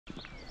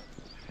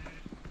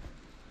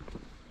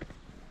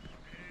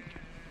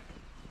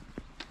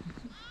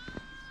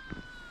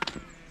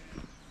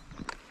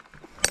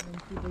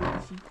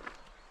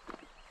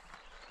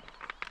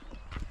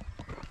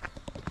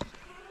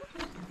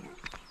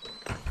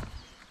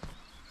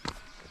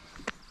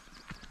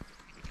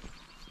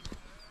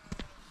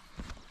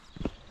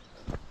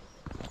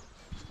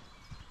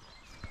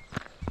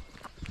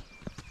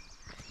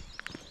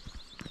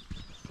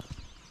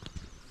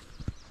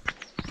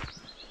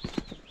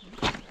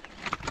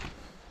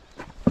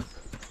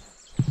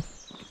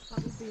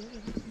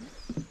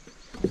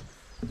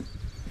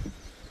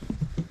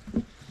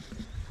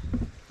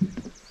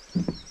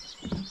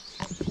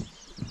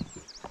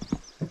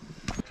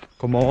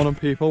Morning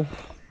people,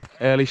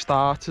 early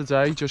start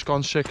today, just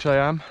gone 6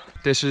 AM.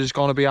 This is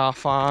going to be our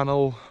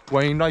final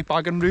Wainwright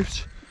bagging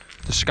route,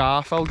 the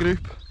Scafell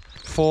Group.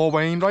 4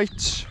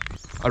 Wainwrights,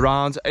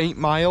 around 8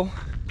 mile,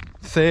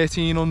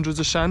 1300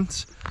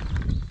 ascent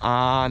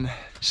and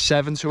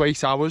 7 to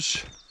 8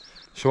 hours.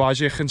 So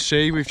as you can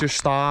see, we've just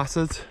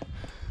started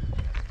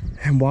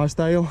in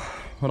Wasdale.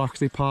 We're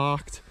actually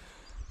parked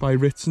by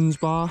Ritzen's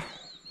bar,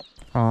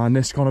 and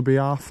this is going to be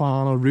our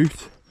final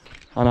route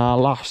and our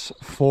last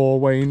 4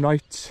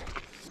 Wainwrights.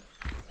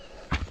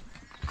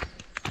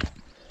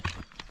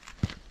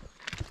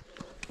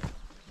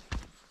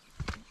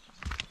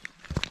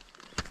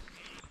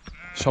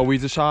 So we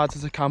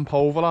decided to camp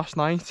over last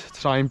night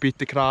to try and beat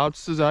the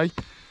crowds today.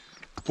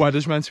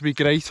 Weather's meant to be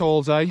great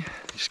all day.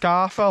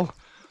 Scafell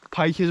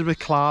Pike is a bit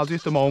cloudy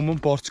at the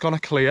moment, but it's going to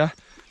clear.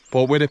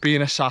 But with it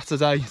being a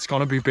Saturday, it's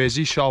going to be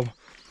busy, so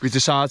we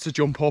decided to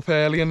jump up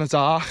early in the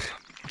dark.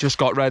 Just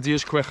got ready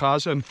as quick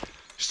as and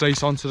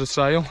straight onto the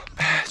trail.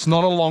 It's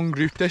not a long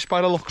route this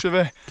by the looks of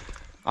it,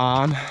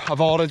 and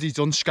I've already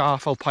done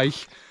Scafell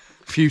Pike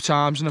a few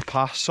times in the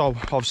past, so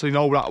obviously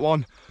know that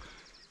one.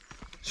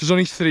 So there's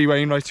only 3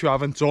 Wainwrights we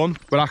haven't done.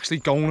 We're actually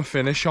going to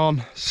finish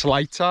on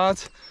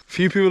Slightard. A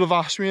few people have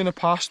asked me in the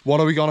past, what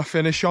are we going to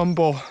finish on,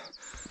 but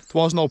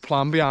there was no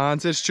plan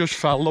behind it, it's just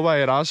fell the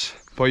way it has.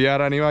 But yeah,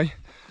 anyway,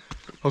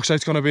 looks like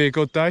it's going to be a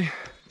good day.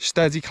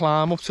 Steady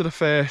climb up to the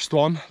first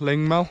one,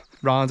 Lingmell,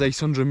 around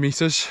 800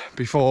 metres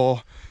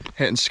before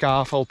hitting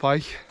Scafell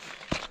Pike.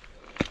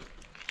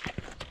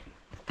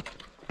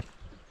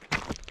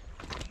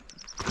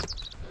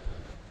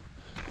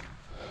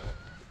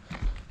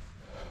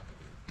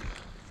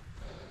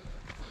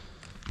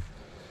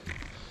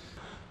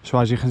 So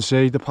as you can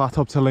see, the path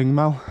up to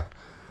Lingmell,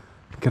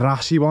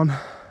 grassy one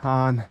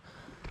and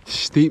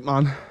steep,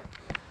 man.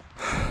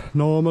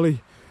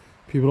 Normally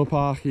people will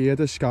park here,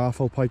 the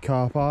Scafell Pike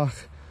car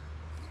park,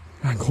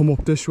 and come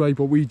up this way,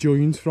 but we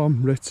joined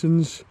from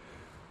Ritzen's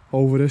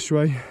over this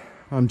way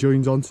and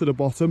joined onto the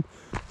bottom.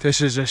 This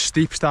is a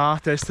steep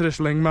start, this to this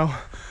Lingmell.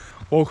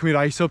 Woke me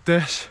right up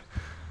this,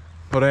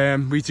 but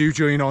we do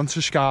join on to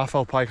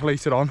Scafell Pike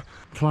later on.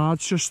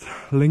 Clouds just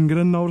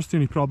lingering now, that's the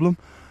only problem.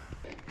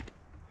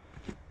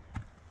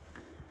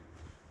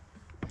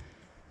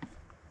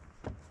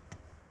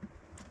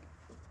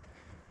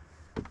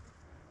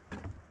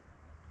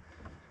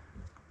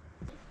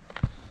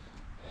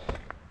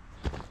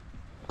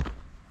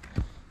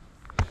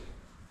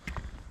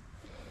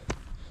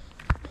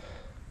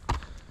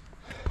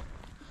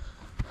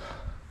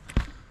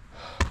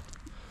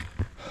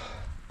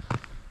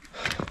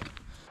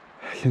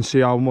 You can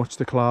see how much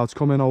the clouds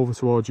coming over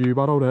towards you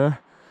barrow there.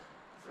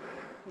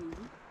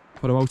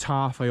 But about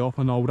halfway up,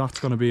 I know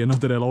that's going to be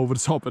another hill over the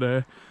top of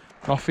there.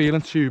 Not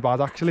feeling too bad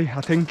actually.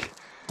 I think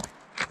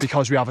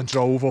because we haven't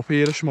drove up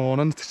here this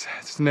morning,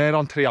 it's near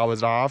on 3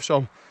 hours drive,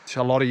 so it's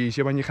a lot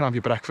easier when you can have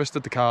your breakfast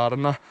at the car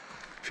and that.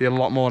 Feel a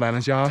lot more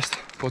energised.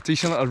 But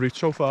decent little route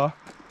so far.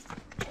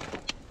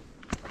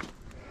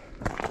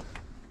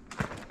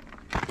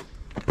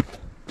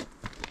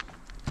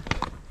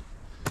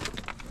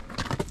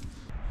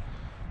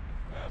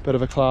 Bit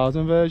of a cloud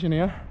inversion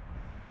here.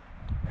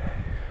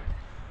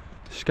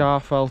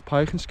 Scafell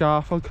Pike and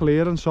Scafell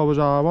clear, and so is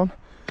our one.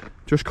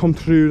 Just come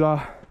through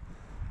that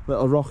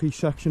little rocky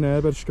section here,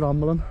 bit of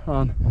scrambling,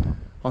 and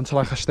onto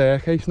like a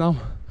staircase now.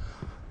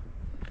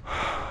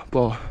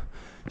 But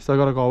still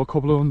got to go a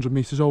couple of 100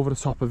 metres over the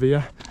top of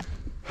here.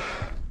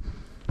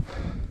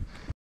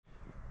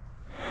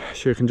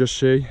 So you can just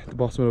see the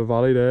bottom of the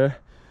valley there,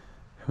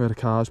 where the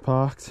car's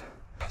parked.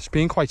 It's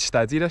been quite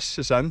steady this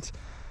ascent.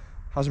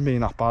 Hasn't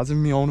been that bad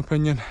in my own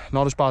opinion.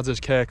 Not as bad as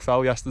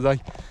Kirkfell yesterday.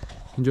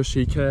 You can just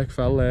see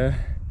Kirkfell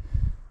there.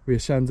 We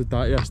ascended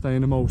that yesterday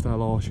in the most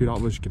LRC,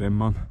 that was grim,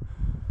 man.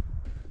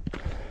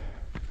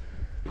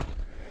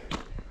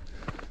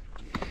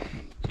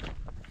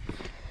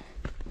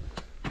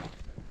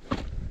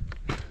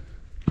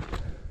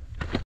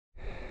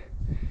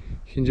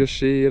 You can just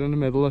see here in the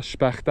middle a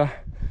spectre.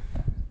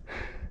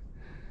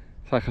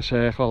 It's like a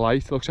circle of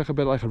light, it looks like a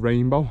bit like a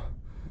rainbow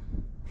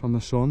from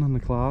the sun and the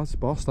clouds.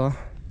 Boss that.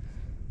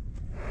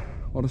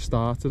 What a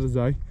start to the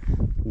day.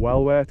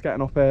 Well worth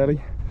getting up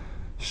early.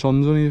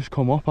 Sun's only just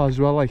come up as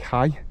well, like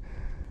high.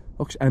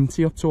 Looks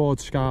empty up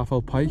towards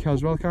Scafell Pike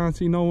as well, can't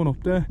see no one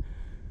up there.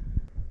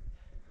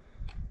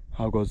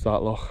 How good's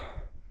that look?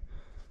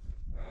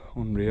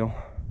 Unreal.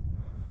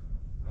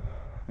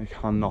 I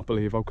cannot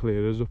believe how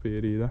clear it is up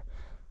here either.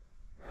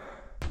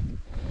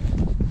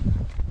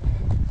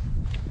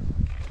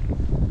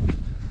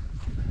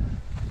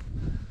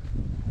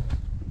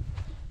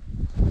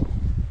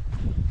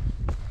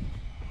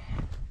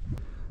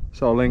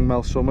 So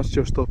Lingmell summit's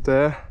just up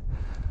there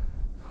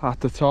at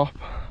the top,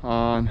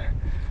 and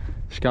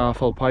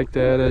Scafell Pike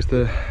there is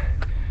the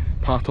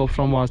path up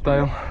from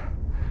Wasdale.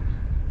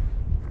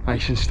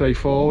 Nice and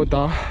straightforward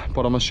that,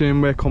 but I'm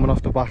assuming we're coming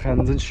off the back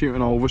end and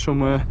shooting over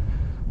somewhere.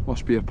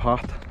 Must be a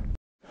path.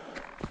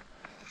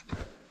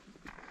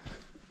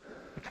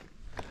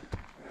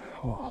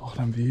 Oh, look at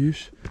them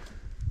views.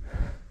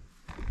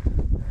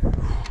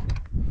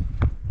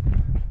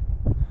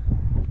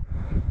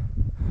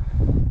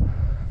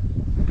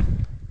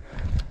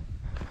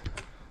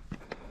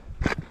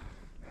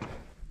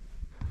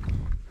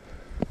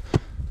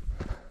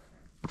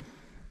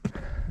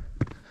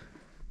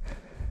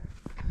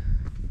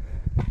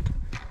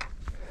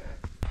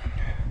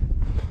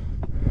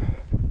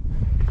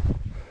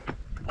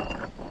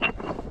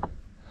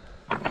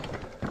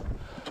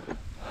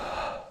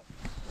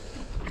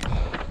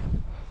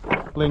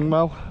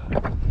 Lingmell,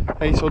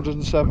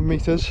 807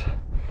 metres.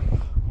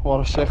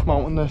 What a sick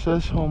mountain this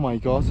is, oh my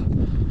god.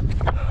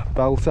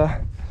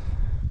 Belter.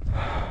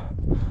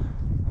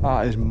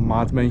 That is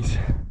mad, mate.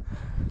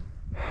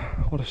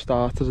 What a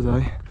start to the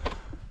day.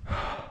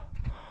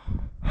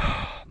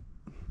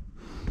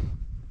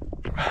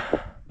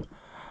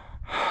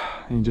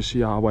 You can just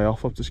see our way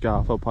off up to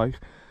Scafell Pike.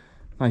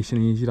 Nice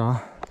and easy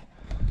that.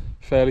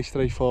 Fairly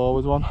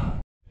straightforward one.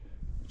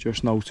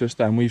 Just noticed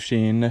then we've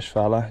seen this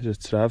fella, is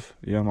it Trev?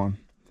 Yeah man.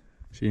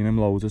 Seen him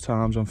loads of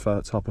times on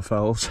top of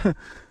fells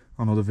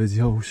on other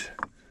videos.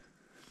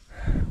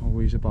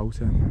 Always about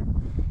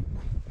him.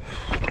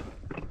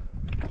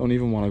 Don't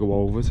even want to go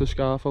over to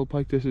Scafell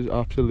Pike. This is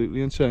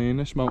absolutely insane,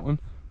 this mountain.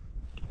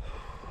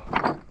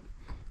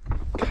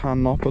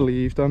 Cannot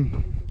believe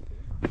them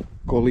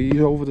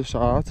gullies over the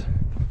side.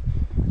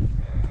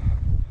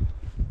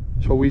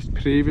 So we've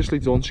previously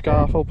done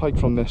Scafell Pike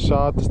from this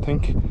side. This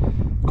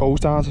thing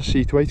goes down to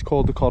Seathwaite,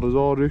 called the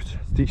corridor route.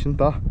 It's decent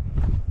that.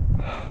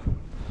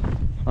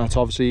 And it's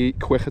obviously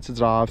quicker to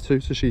drive to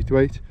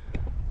Seathwaite,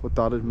 but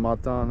that is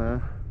mad down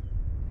there.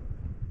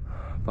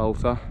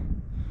 Belter.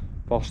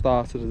 Boss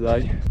start of the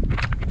day.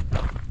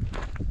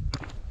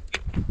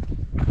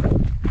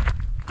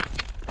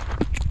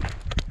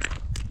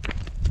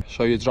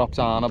 So you drop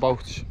down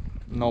about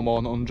no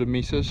more than 100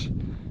 metres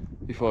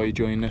before you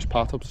join this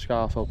path up to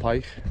Scafell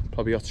Pike.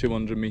 Probably got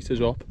 200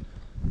 metres up,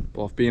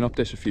 but I've been up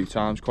this a few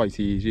times, quite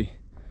easy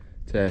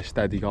to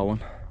steady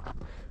going.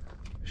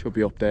 Should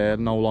be up there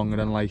no longer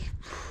than like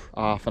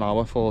half an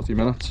hour, 40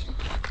 minutes.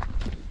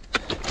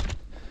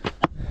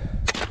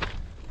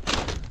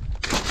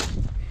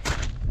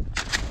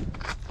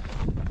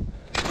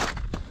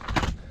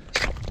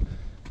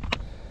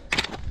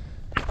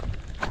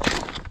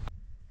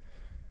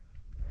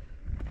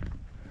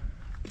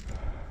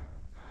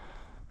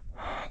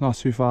 Not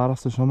too far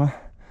off the summit.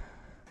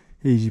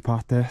 Easy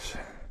path this.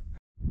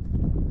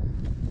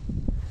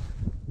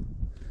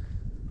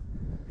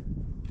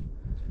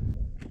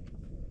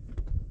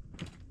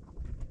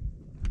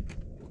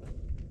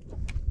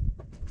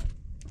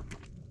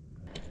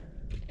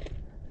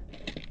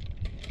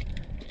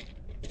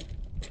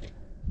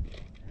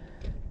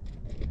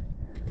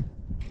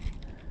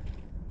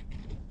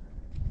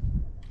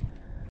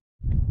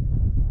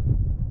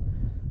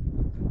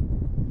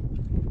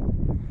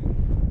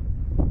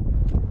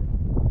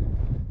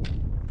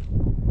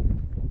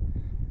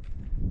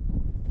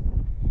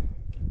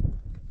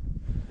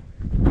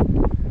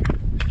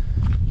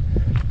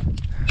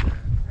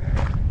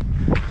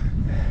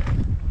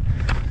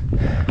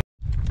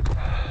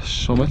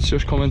 Summit's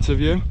just come into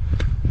view.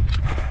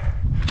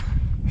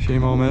 A few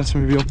more minutes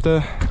and we'll be up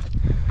there.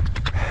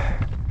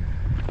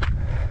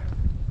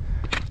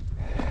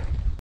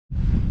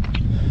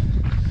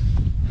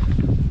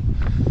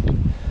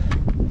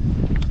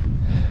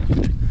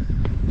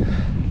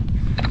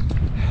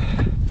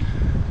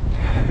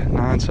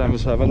 Nine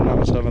 7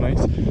 978.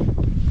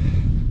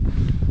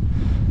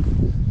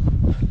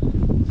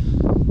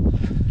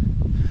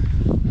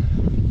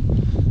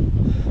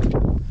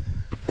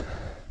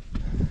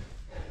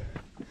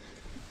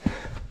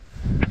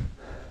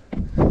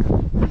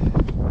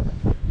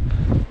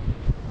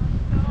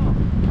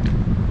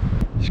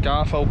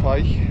 Scafell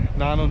Pike,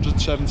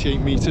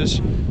 978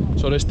 metres,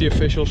 so this is the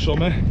official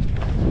summit,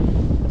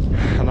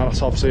 and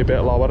that's obviously a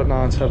bit lower at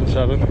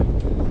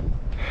 977.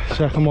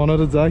 Second one of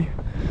the day.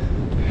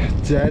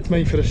 Dead,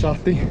 mate, for a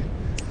Saturday.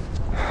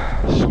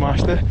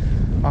 Smashed it,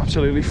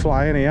 absolutely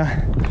flying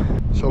here.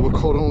 So we're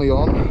currently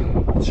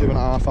on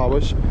 2.5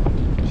 hours,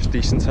 which is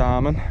decent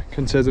timing,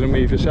 considering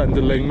we've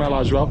ascended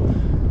Lingmell as well.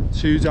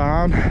 2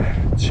 down,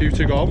 2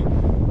 to go.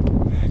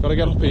 Gotta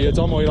get up here,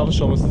 Dom, or you'll have a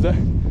summer today.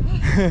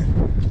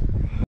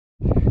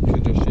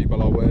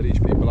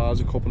 There's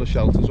a couple of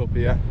shelters up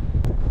here,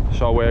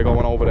 so we're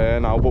going over there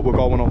now, but we're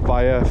going up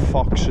via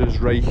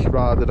Fox's Rake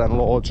rather than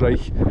Lord's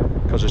Rake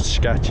because it's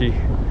sketchy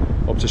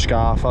up to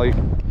Scafell.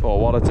 But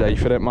what a day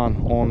for it, man,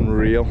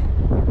 unreal.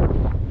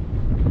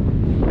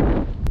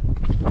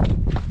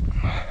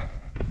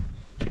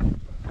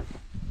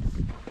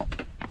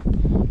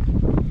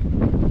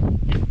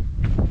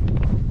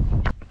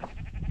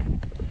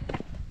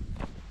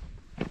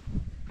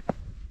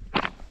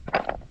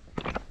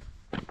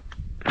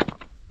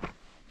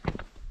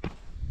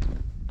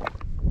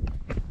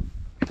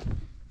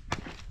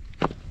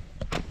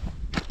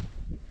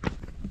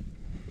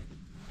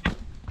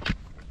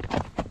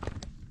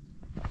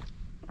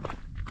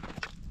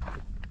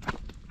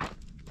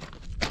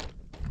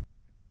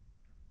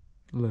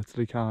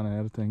 Literally can't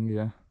hear a thing,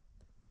 yeah.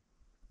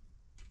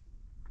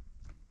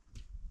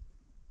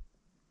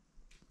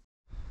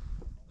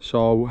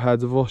 So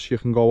ahead of us you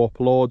can go up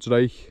Lord's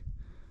Rake,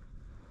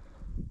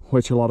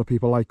 which a lot of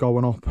people like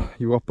going up.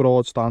 You've got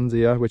Broad Stand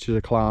here, which is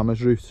a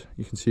climber's route.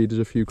 You can see there's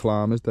a few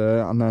climbers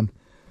there, and then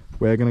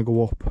we're going to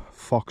go up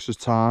Fox's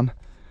Tarn.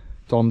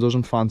 Dom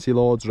doesn't fancy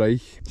Lord's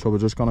Rake, so we're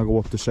just going to go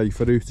up the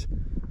safer route.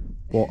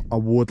 But I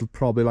would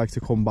probably like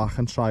to come back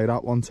and try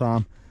that one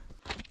time.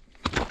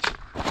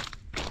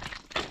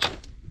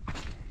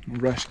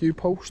 Rescue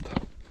post.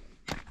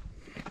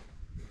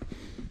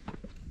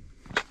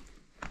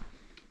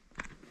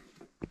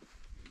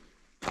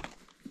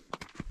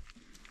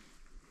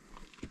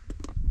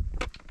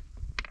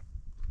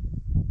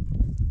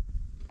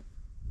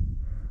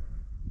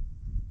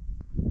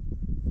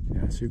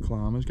 two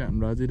climbers getting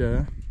ready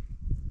there.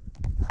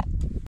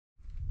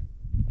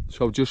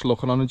 So just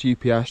looking on the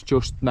GPS,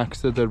 just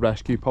next to the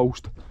rescue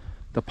post,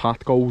 the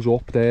path goes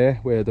up there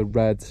where the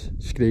red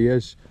scree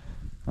is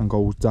and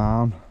goes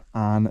down,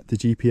 and the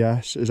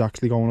GPS is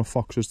actually going to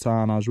Fox's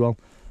Town as well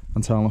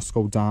and telling us to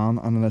go down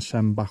and then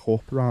ascend back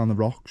up around the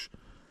rocks.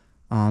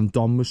 And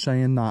Don was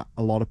saying that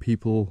a lot of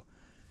people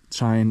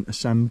try and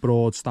ascend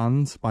Broad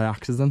Stand by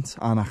accident,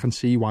 and I can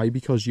see why,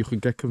 because you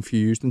could get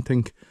confused and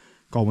think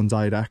going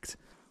direct,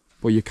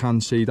 but you can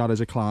see that as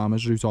a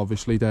climber's route.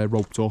 Obviously they're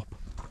roped up,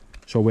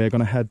 so we're going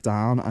to head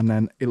down, and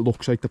then it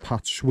looks like the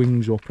path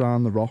swings up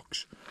around the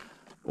rocks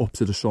up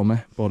to the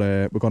summit, but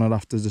we're going to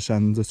have to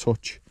descend a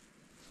touch.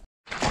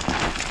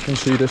 You can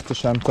see this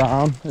descent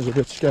down is a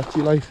bit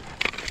sketchy, like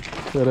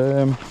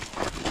they're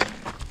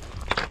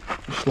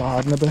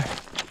sliding a bit.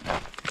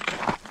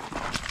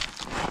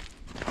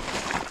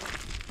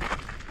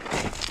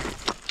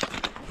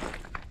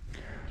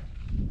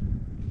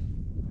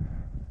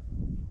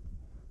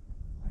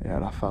 Yeah,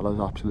 that fella's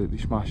absolutely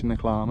smashing the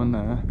climbing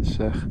there, it's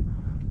sick.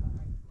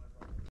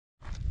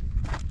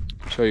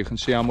 So you can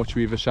see how much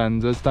we've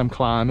ascended. Them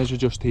climbers are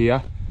just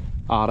here,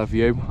 out of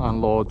view,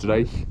 and Lord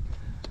Drake.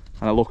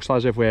 And it looks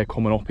as if we're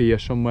coming up here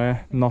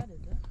somewhere. Not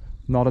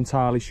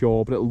entirely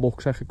sure, but it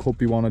looks like it could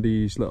be one of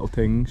these little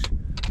things.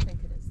 I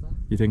think it is though.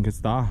 You think it's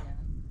that?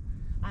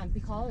 Yeah. And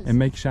because it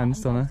makes sense,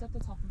 doesn't it? At the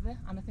top of it,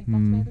 and I think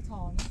that's where the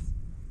tarn is.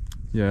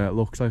 Yeah, it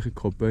looks like it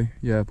could be.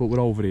 Yeah, but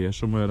we're over here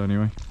somewhere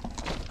anyway.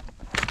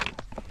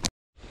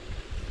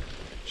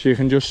 So you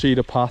can just see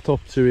the path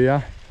up to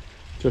here,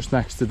 just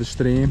next to the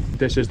stream.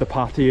 This is the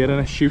path here, and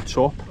it shoots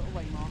up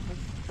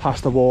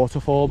past the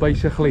waterfall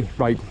basically,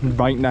 right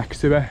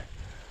next to it.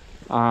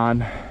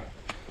 And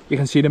you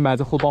can see the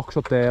medical box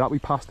up there that we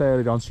passed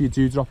earlier on, so you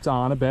do drop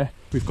down a bit.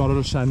 We've got to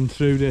ascend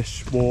through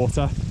this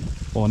water,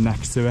 or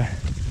next to it,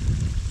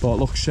 but it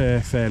looks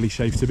fairly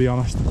safe, to be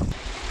honest.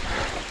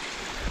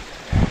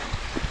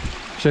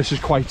 So this is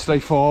quite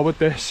straightforward,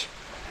 this.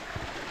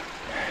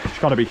 Just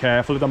got to be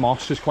careful, the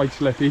moss is quite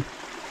slippy,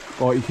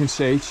 but you can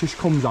see it just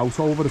comes out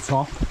over the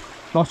top.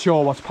 Not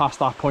sure what's past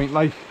that point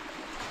like,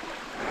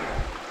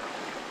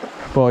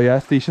 but yeah,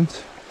 it's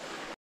decent.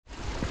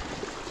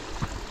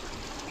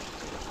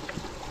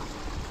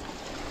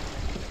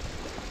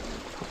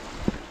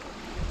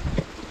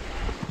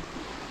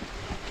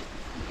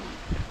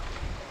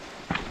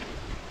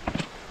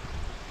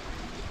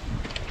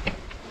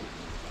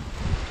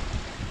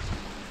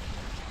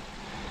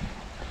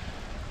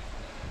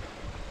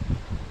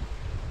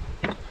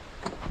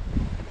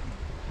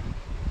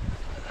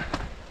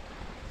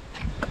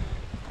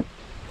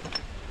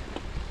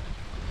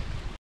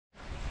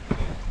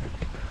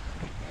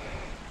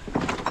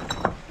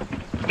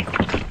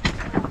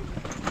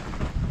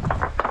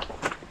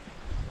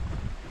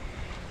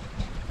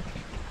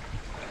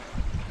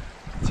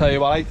 Tell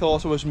you what, I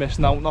thought I was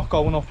missing out not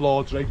going up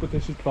Lord Drake, but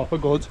this is proper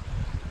good,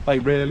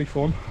 like really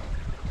fun.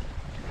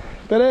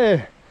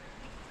 But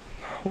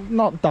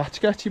not that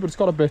sketchy, but it's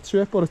got a bit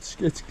to it, but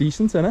it's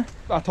decent, isn't it?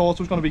 I thought it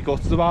was going to be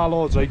gutted about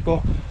Lord Drake,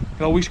 but you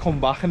can always come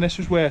back, and this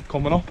was worth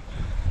coming up.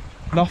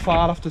 Not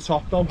far off the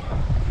top though,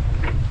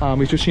 and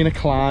we've just seen a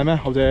climber.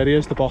 Oh, there he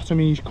is, the bottom,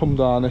 he's come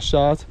down this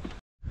side.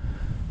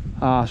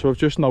 So I've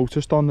just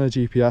noticed on the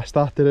GPS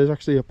that there is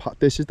actually a path.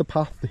 This is the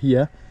path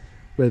here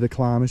where the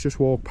climbers just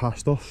walk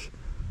past us,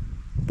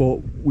 but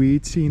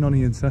we'd seen on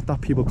the internet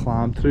that people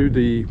climb through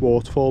the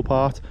waterfall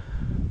part,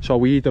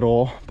 so either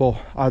or, but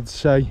I'd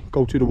say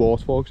go to the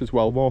waterfall because it's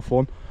well more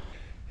fun.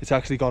 It's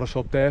actually got us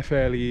up there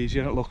fairly easy,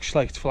 and it looks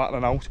like it's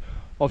flattening out.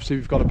 Obviously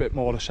we've got a bit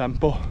more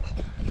ascent, but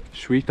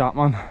sweet that,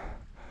 man,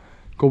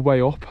 good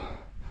way up.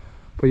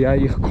 But yeah,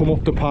 you can come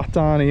up the path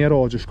down here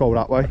or just go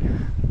that way,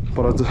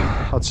 but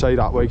I'd say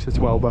that way because it's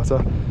well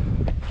better,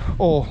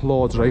 or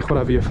Lord Drake,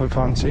 whatever you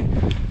fancy.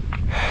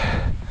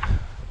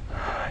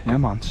 Yeah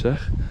man, sick.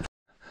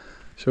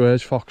 So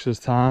here's Fox's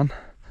Town.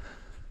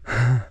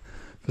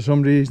 For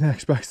some reason I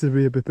expected to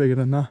be a bit bigger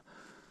than that.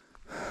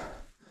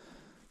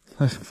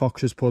 Like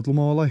Fox's Puddle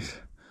more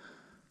like.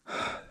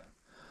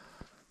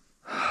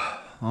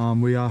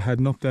 We are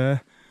heading up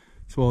there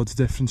towards a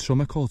different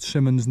summit called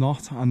Simmons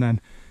Knot, and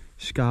then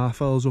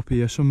Scafell's up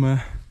here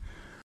somewhere.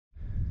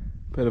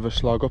 Bit of a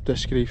slog up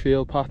this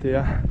Scafell path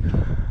here.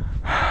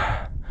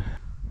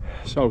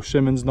 So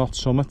Simmons Knot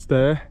summit's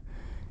there.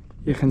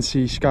 You can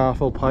see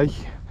Scafell Pike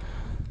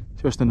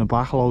just in the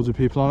back, loads of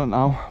people on it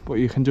now, but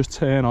you can just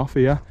turn off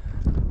here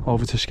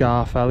over to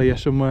Scafell here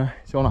somewhere.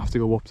 You don't have to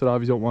go up to that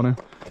if you don't want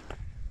to.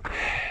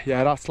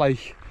 Yeah, that's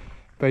like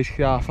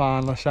basically our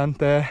final ascent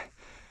there.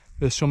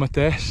 The summit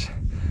this,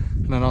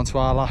 and then onto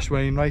our last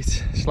Wainwright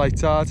slight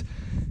side,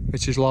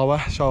 which is lower,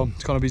 so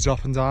it's going to be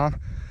dropping down.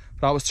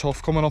 That was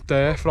tough coming up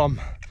there from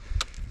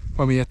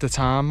when we hit the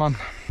town, man.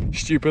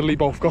 Stupidly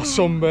both got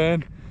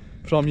sunburn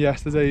from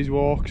yesterday's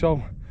walk,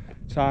 so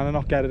trying to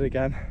not get it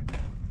again.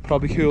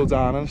 Probably cool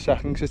down in a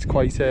second because it's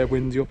quite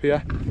windy up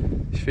here.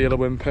 You feel the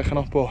wind picking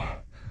up, but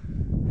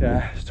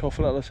yeah, it's tough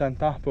a little ascent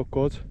that, but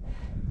good.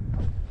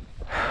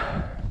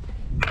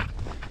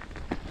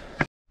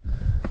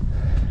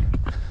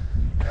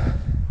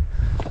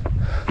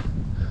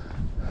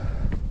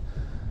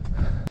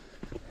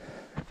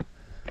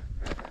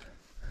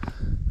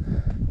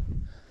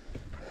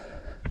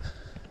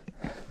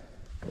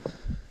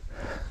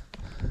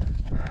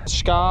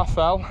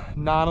 Scafell,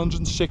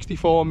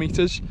 964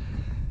 metres,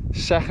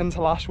 second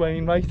to last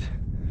Wainwright.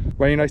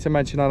 Wainwright, I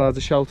mentioned that had a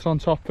shelter on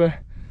top of it.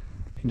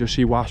 You can just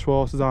see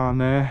Washwater down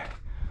there,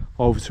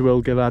 over to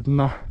Ilgilhead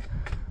and that.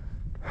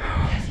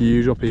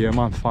 Views up here,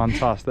 man,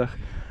 fantastic.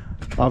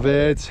 I've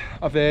heard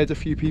a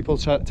few people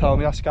tell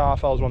me that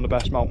Scafell's one of the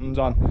best mountains,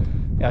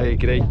 and yeah, I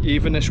agree.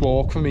 Even this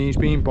walk for me has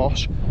been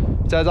boss.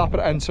 Dead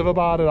apprehensive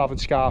about it having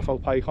Scafell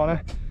Pike on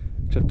it,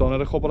 because I've done it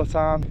a couple of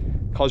times.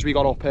 Because we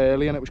got up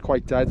early and it was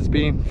quite dead, it's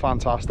been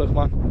fantastic,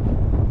 man.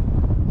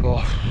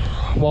 But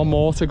one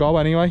more to go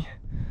anyway.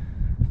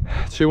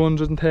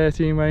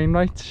 213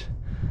 Wainwrights.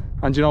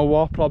 And you know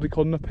what, probably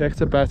couldn't have picked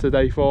a better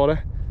day for it.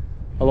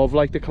 I love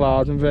like the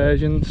cloud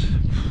inversions,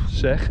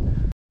 sick.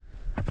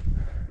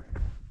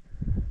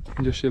 You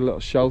can just see a little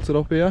shelter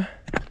up here.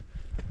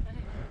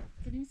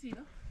 Can you see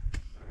that?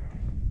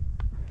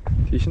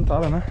 Decent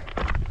that, isn't it?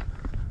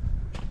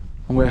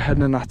 And we're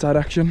heading in that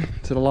direction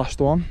to the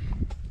last one.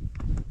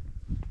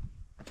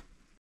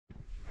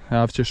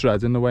 I've just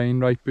read in the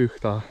Wainwright book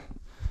that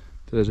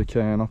there's a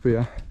cairn up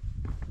here.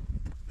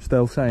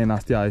 Still saying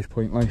that's the highest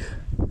point, like.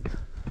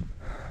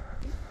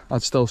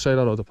 I'd still say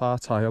that other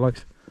part's higher,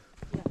 like.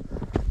 Yeah.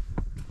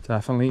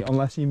 Definitely,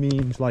 unless he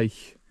means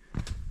like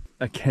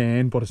a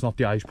cairn, but it's not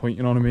the highest point,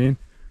 you know what I mean?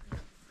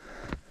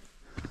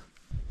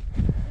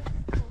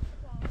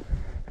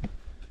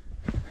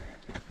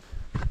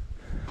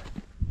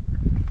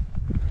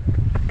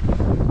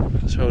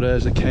 So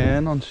there's a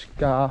cairn on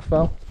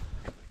Scafell.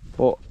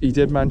 But he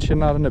did mention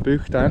that in the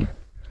book then.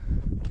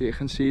 You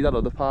can see that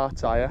other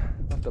part's higher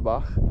at the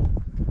back.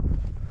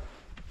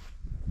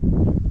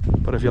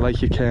 But if you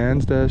like your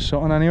cairns, there's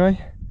something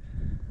anyway.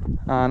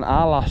 And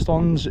our last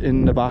one's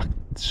in the back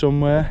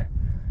somewhere.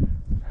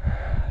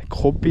 It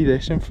could be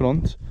this in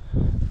front,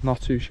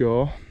 not too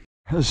sure.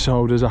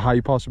 So there's a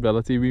high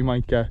possibility we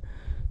might get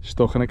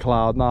stuck in a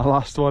cloud in our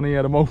last one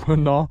here. I'm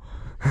hoping not.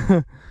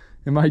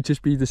 It might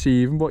just be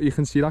deceiving, but you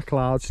can see that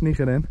cloud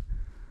sneaking in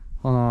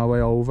on our way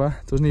over.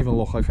 Doesn't even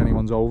look like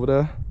anyone's over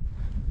there.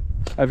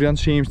 Everyone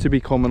seems to be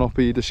coming up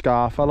either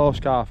Scafell or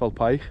Scafell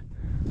Pike.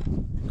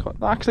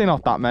 Actually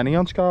not that many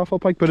on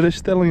Scafell Pike, but it is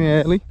still in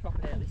early.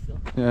 Proper early still.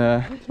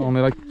 Yeah, it's only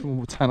like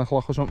 10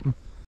 o'clock or something.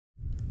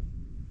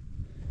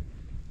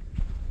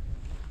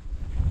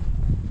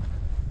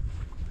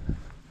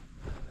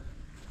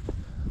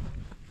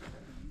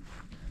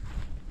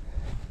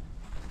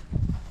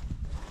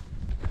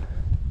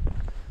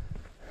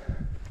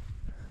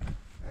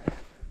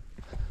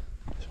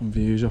 Some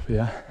views up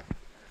here.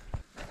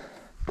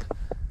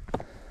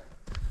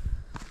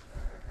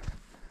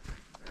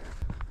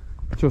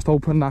 Just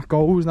hoping that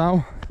goes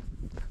now.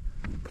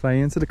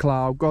 Praying to the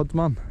cloud gods,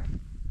 man.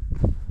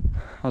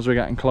 As we're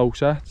getting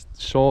closer, it's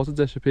sort of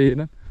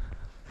disappearing.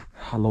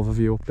 I love a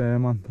view up there,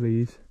 man,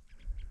 please.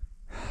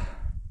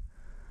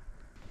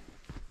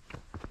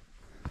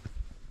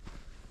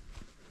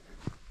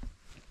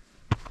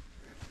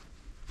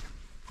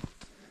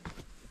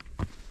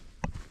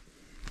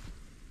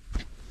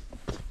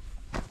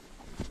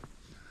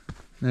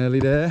 Nearly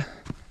there.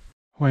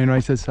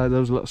 Wainwright had said there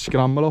was a little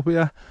scramble up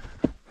here.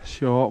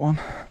 Short one.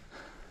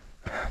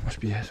 Must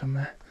be here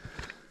somewhere.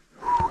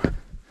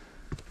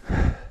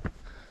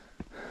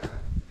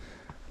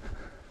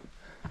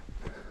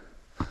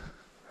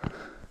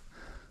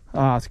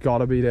 Ah, it's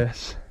gotta be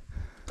this.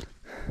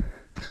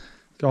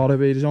 Gotta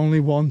be. There's only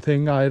one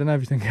thing higher than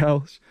everything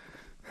else.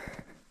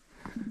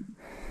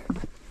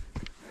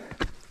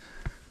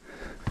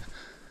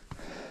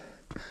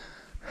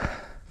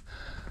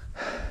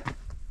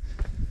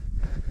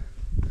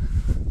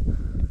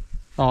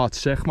 Oh,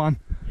 it's sick, man.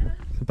 Yeah.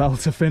 It's about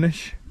to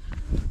finish.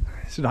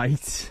 It's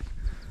right.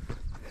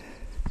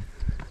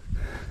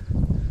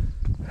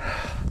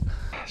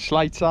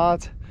 Slight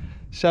side.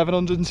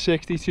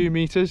 762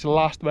 metres,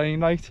 last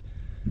Wainwright.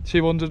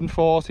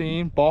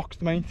 214,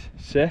 boxed, mate.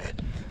 Sick.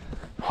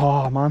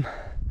 Oh, man.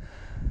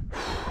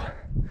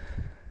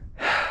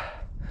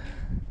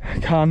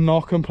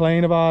 Cannot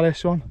complain about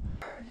this one.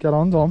 Get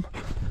on, Tom.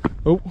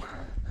 Oh,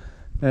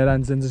 it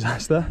ends in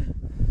disaster.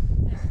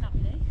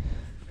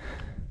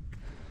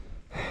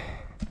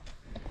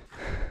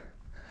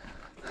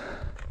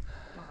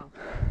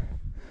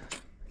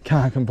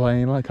 Can't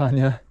complain, like, can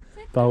you?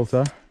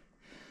 Belter.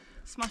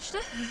 Smashed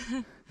it.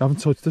 You haven't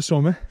touched the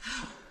summit.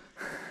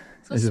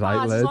 Is it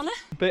right, lad?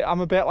 I'm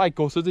a bit like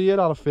gutted here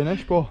at a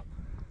finish, but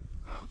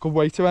good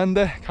way to end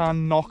it.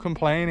 Cannot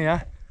complain,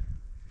 yeah.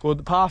 Good,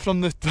 apart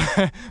from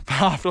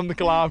the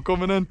cloud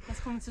coming in.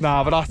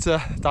 Nah, but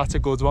that's a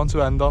good one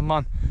to end on,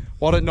 man.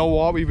 Know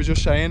what we were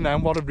just saying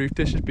then, what a route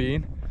this has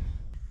been.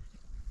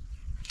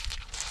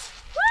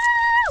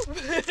 Woo!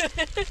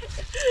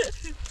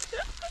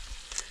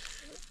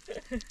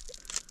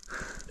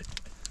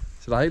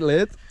 It's right,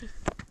 lad.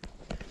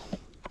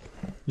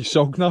 You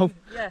soaked now?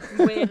 Yeah, I'm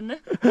wearing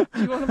it. Do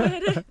you want to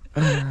wear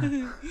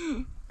it?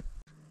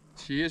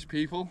 Cheers,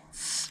 people.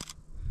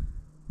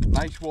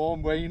 Nice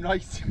warm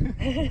Wainwright.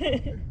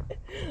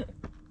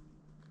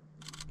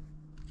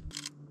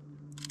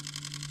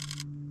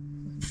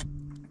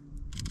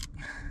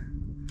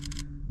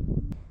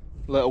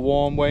 Little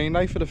warm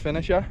Wainwright for the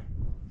finish, yeah?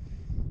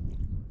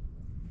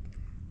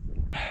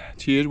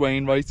 Cheers,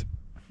 Wainwright.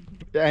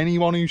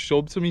 Anyone who's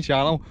subbed to my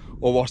channel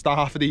or watched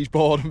half of these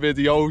boring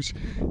videos,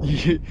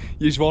 you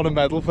just want a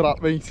medal for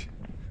that, mate.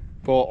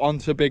 But on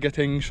to bigger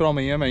things from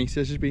here, mate.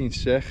 This has been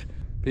sick.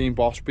 Being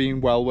boss, being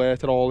well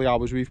worth it, all the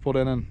hours we've put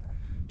in, and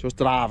just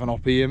driving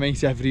up here,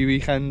 mate, every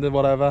weekend or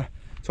whatever.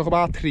 Took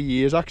about 3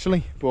 years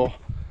actually, but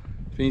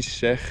it's been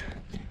sick.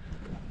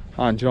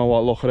 And you know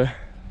what, look at it.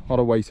 What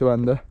a way to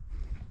end it.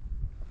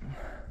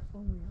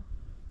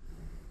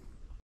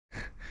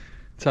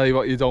 Tell you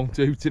what you don't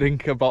do,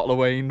 drink a bottle of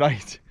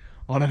Wainwright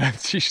on an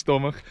empty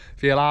stomach.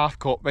 Feel half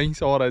cut,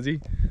 mate, already.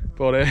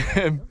 But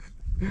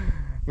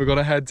we're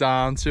gonna head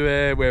down to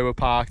where we're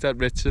parked at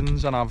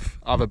Richards and have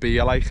a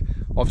beer. Like,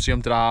 obviously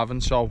I'm driving,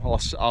 so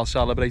I'll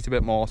celebrate a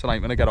bit more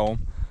tonight when I get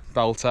home.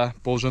 Belter,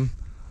 buzzing.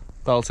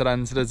 Belter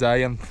end of the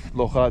day, and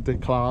look at the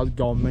cloud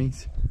gone,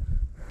 mate.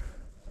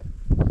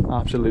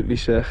 Absolutely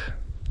sick.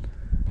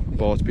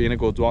 But it's been a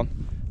good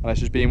one, and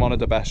this has been one of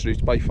the best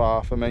routes by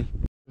far for me.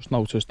 Just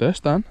noticed this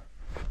then.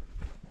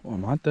 What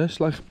am I at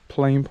this? Like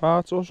plane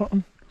parts or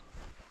something?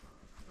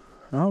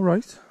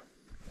 Alright.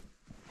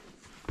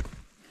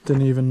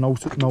 Didn't even know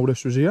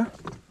this was here.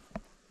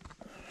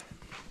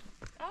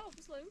 Oh,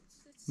 there's loads.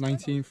 It's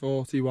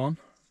 1941.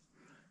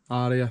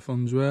 RAF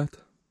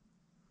Unsworth.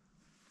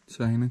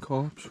 Training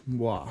corps.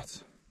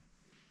 What?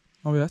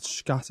 Oh yeah, it's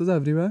scattered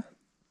everywhere.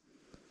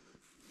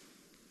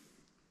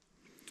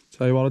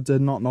 Tell you what, I did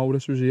not know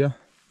this was here.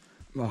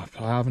 Well,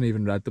 I haven't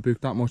even read the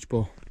book that much,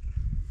 but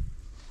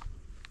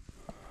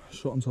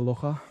something to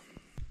look at.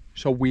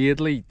 So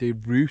weirdly, the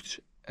route,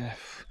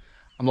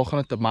 I'm looking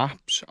at the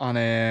maps,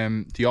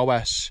 and the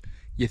OS,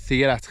 you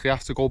theoretically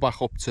have to go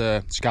back up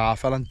to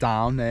Scafell and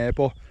down there,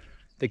 but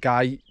the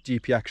guy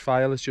GPX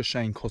file is just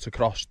saying cut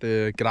across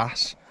the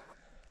grass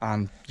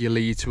and you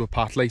lead to a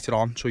path later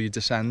on, so you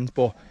descend.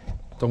 But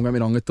don't get me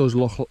wrong, it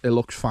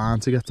looks fine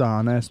to get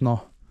down there. It's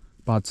not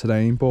bad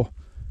terrain, but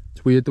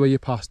it's weird the way you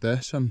pass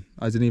this, and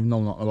I didn't even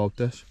know nothing about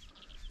this.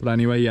 But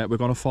anyway, yeah, we're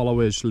going to follow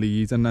his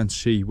lead and then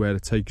see where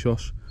it takes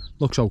us.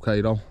 Looks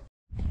okay though.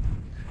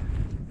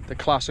 The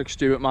classic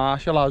Stuart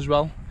Marshall as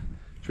well.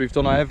 So we've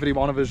done every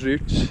one of his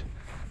routes,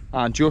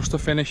 and just to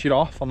finish it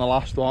off on the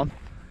last one,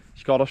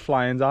 he's got us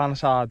flying down the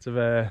sides of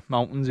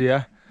mountains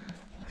here.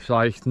 It's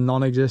like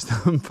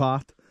non-existent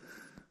path,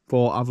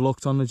 but I've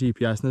looked on the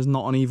GPS and there's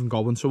nothing even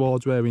going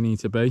towards where we need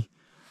to be,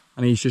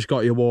 and he's just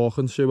got you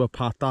walking through a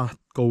path that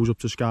goes up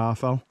to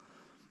Scafell,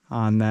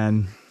 and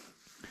then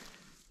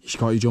he's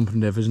got you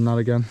jumping rivers and that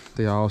again.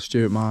 The old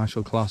Stuart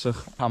Marshall classic.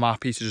 I'm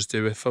happy to just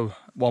do it for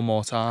one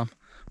more time.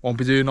 Won't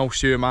be doing no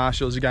Stuart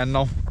Marshalls again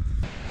now.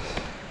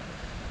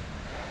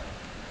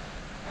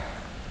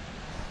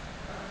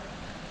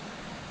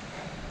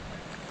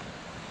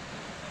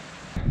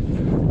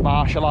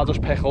 Marshall had us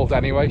pickled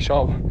anyway,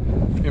 so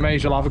we may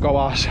as well have a go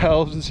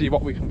ourselves and see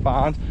what we can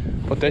find.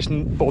 But this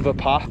other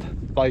path,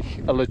 like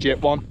a legit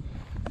one,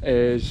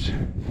 is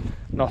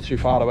not too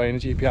far away in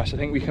the GPS. I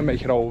think we can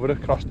make it over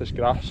across this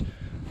grass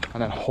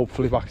and then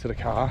hopefully back to the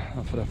car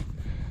and for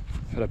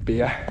a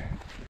beer.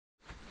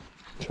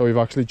 So we've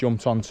actually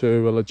jumped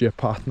onto a legit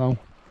path now.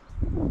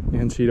 You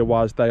can see the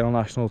Wasdale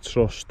National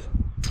Trust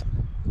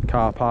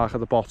car park at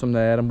the bottom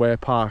there, and we're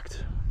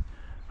parked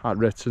at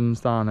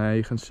Richards down there.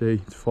 You can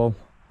see it's full,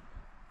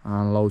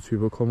 and loads of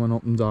people coming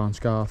up and down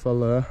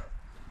Scafell there.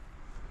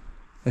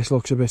 This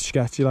looks a bit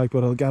sketchy like, but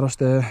it'll get us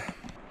there.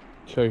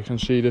 So you can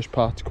see this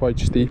path's quite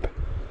steep,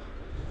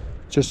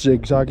 just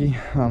zigzaggy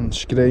and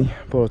scree,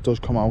 but it does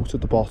come out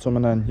at the bottom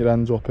and then you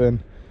end up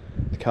in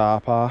the car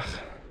park.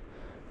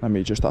 And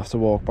we just have to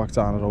walk back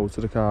down the road to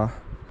the car,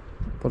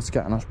 but it's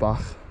getting us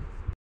back.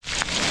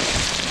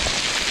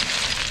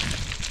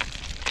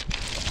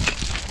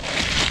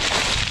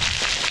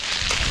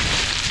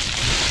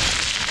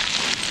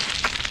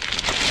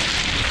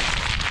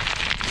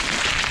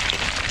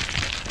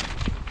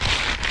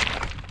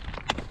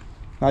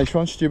 Nice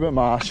one, Stuart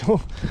Marshall.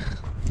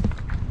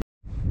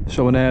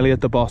 So we're nearly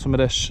at the bottom of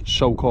this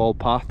so-called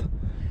path.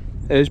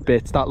 There's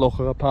bits that look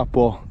like a path,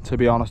 but to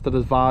be honest, I'd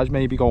advise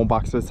maybe going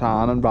back to the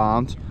town and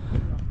round.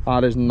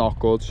 That is not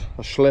good.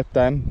 I slipped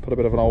then, put a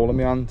bit of an hole in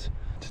my hand.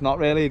 It's not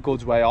really a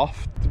good way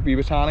off. We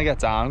were trying to get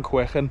down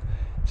quick and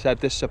said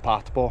this is a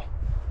path, but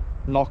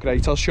not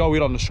great. I'll show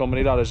you on the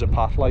summary that is a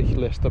path like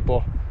listed,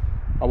 but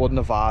I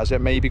wouldn't advise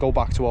it. Maybe go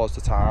back towards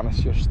the town.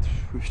 It's just,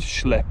 we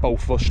slip,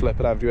 both of us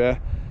slipping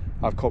everywhere.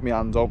 I've cut my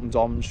hands open,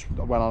 Dom's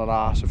went on an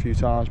arse a few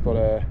times, but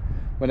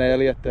we're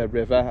nearly at the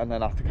river and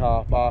then at the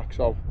car park,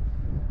 so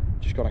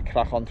just gonna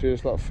crack on through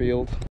this little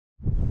field.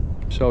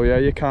 So yeah,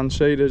 you can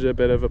see there's a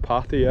bit of a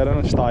path here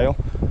and a style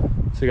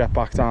to get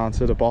back down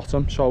to the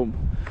bottom, so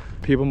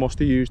people must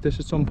have used this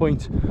at some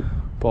point,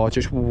 but I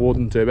just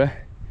wouldn't do it.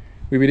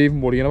 We were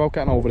even worrying about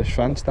getting over this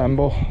fence then,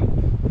 but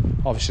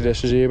obviously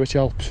this is here, which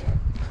helps.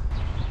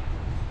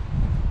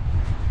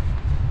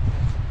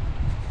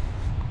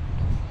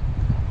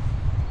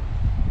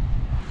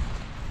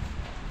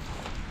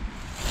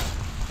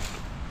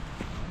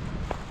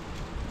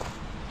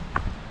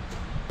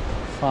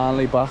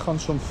 Finally back on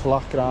some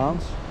flat ground.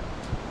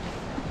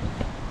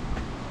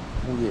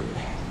 Oh yeah.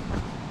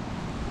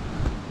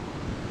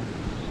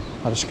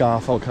 At a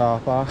Scafell car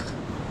park.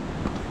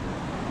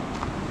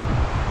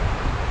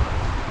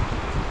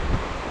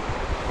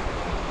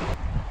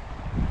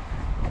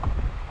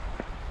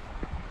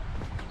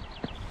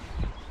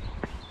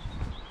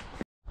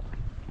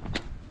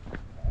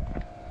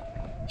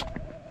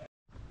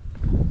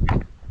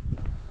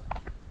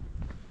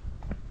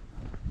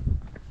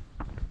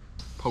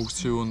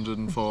 Post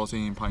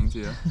 214 pint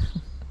here.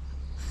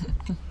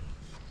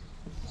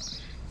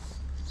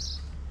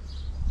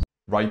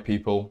 Right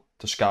people,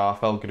 the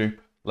Scafell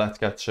Group, let's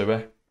get to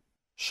it.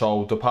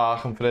 So the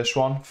parking for this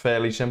one,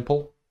 fairly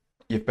simple.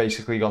 You've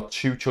basically got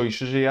two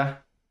choices here.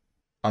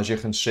 As you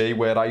can see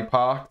where I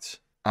parked,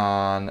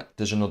 and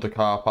there's another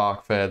car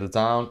park further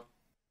down.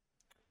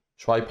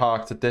 So I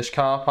parked at this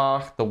car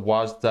park, the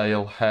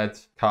Wasdale Head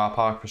car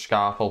park for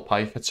Scafell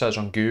Pike, it says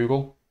on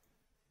Google.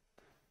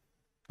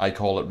 I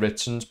call it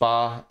Ritson's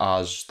Bar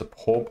as the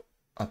pub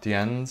at the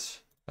end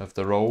of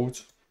the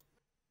road.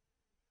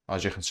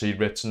 As you can see,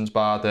 Ritson's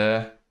Bar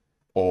there,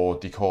 or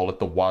they call it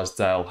the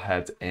Wasdale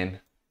Head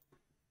Inn.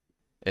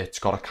 It's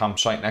got a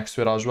campsite next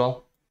to it as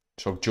well.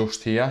 So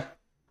just here,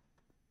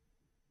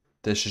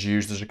 this is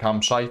used as a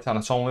campsite and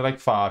it's only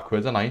like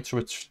 £5 a night, so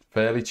it's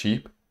fairly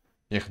cheap.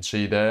 You can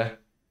see there.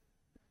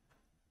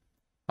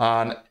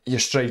 And you're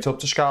straight up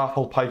to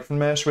Scafell Pike from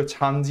there, so it's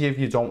handy if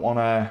you don't want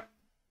to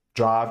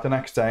drive the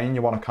next day and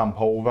you want to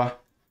camp over.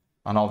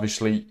 And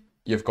obviously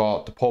you've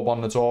got the pub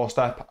on the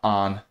doorstep,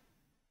 and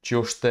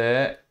just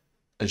there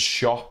is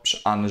shops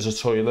and there's a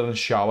toilet and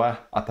shower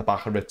at the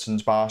back of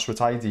Ritson's Bar, so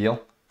it's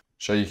ideal.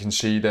 So you can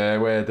see there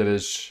where there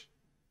is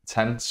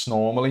tents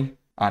normally,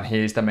 and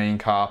here's the main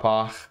car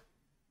park.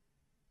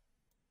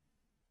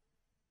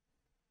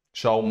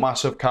 So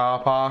massive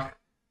car park.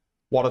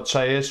 What I'd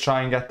say is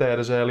try and get there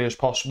as early as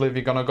possible if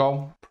you're going to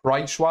go.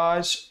 Price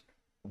wise,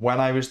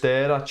 when I was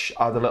there, I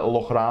had a little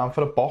look around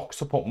for a box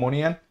to put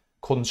money in.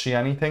 Couldn't see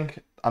anything,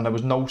 and there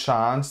was no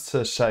signs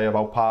to say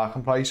about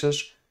parking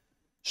prices.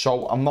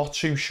 So I'm not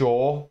too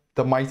sure.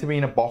 There might have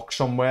been a box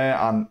somewhere,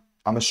 and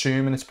I'm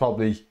assuming it's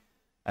probably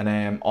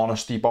an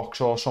honesty box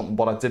or something,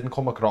 but I didn't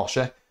come across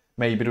it.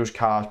 Maybe there was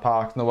cars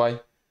parked in the way.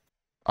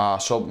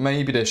 So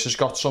maybe this has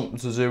got something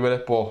to do with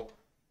it, but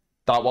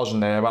that wasn't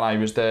there when I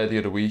was there the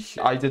other week.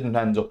 I didn't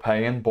end up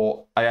paying,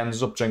 but I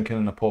ended up drinking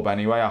in the pub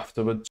anyway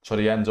afterwards, so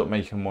they ended up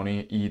making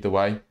money either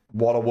way.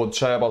 What I would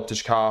say about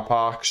this car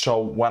park,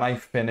 so when I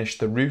finished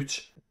the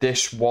route,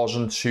 this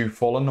wasn't too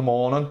full in the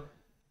morning,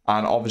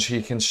 and obviously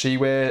you can see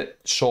where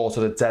sort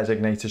of the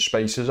designated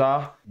spaces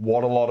are.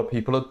 What a lot of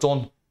people had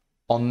done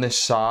on this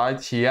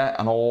side here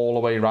and all the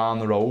way around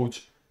the road,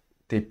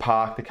 they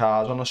parked the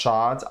cars on the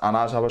side, and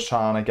as I was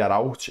trying to get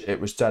out, it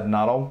was dead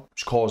narrow. It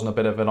was causing a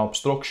bit of an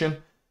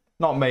obstruction.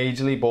 Not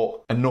majorly,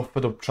 but enough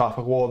for the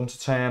traffic warden to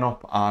turn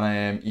up,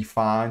 and he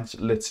fined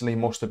literally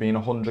must have been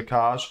 100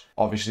 cars.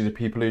 Obviously the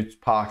people who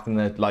parked in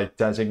the like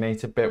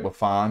designated bit were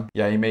fine.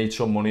 Yeah, he made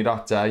some money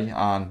that day,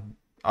 and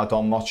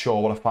I'm not sure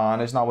what a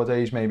fine is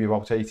nowadays, maybe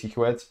about 80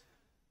 quid.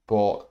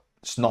 But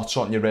it's not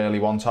something you really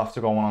want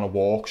after going on a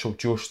walk, so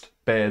just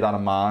bear that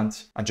in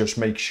mind and just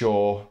make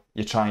sure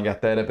you try and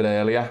get there a bit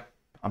earlier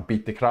and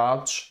beat the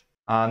crowds.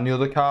 And the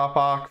other car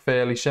park,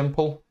 fairly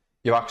simple.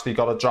 You've actually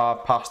got to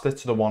drive past it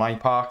to the one I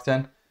parked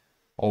in,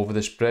 over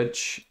this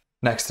bridge,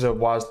 next to the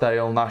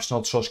Wasdale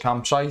National Trust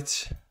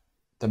campsite,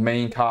 the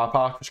main car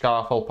park for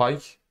Scafell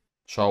Pike.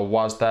 So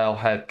Wasdale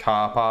Head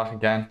car park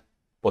again,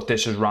 but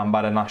this is run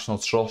by the National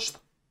Trust.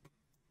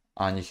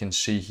 And you can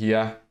see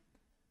here,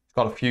 it's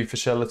got a few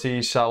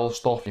facilities, sell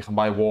stuff, you can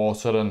buy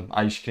water and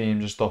ice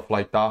creams and stuff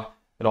like that.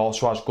 It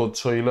also has good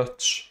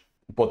toilets.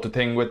 But the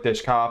thing with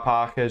this car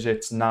park is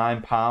it's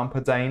 £9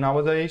 per day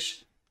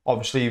nowadays.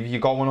 Obviously, if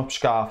you're going up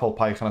Scafell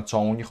Pike on its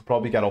own, you could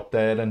probably get up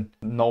there in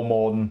no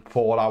more than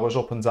 4 hours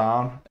up and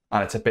down.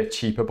 And it's a bit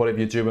cheaper, but if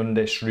you're doing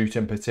this route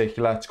in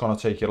particular, it's going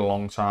to take you a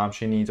long time,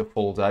 so you need a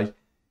full day.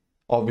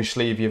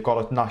 Obviously, if you've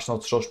got a National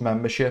Trust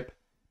membership,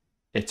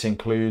 it's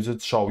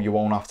included, so you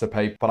won't have to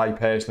pay. But I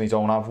personally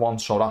don't have one,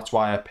 so that's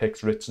why I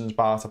picked Ritson's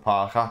Bar to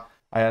park at.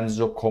 I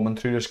ended up coming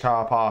through this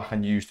car park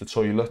and used the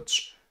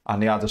toilets, and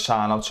they had a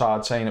sign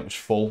outside saying it was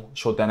full,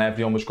 so then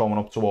everyone was going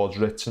up towards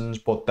Ritson's,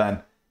 but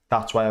then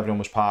that's why everyone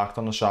was parked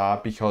on the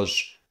side,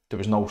 because there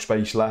was no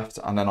space left,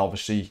 and then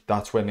obviously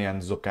that's when they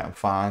ended up getting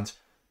fined.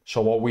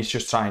 So always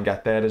just try and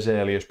get there as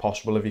early as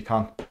possible if you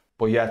can.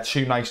 But yeah,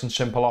 two nice and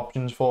simple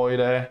options for you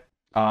there.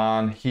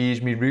 And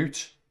here's my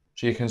route.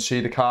 So you can see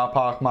the car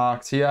park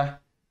marked here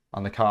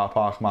and the car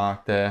park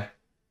marked there.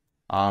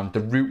 And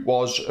the route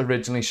was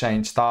originally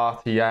saying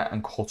start here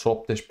and cut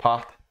up this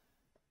path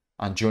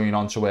and join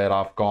on to where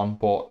I've gone,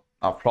 but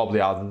I've probably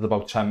added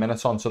about 10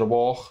 minutes onto the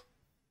walk.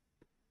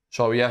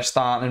 So yeah,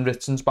 starting in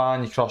Ritson's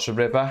Bar, you cross a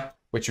river,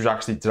 which was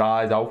actually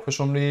dried out for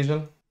some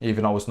reason,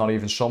 even though it's not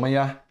even summer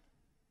yet.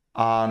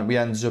 And we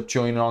ended up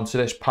joining onto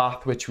this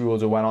path, which we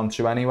would have went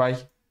onto anyway,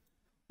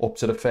 up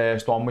to the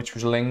first one, which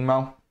was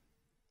Lingmell.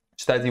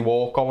 Steady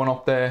walk going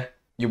up there.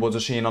 You would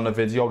have seen on the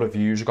video the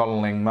views you got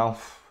in Lingmell.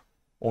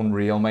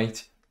 unreal,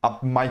 mate. I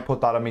might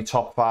put that in my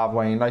top 5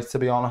 Wainwrights, to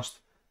be honest.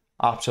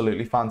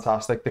 Absolutely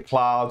fantastic. The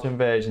clouds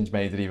inversions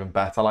made it even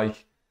better,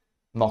 like,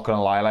 not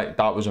gonna lie, like,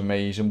 that was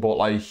amazing. But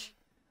like,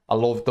 I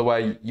loved the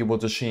way you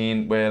would have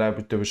seen where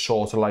there was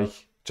sort of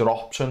like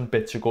drops and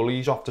bits of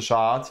gullies off the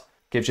side.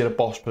 Gives you the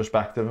boss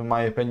perspective, in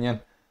my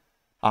opinion.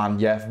 And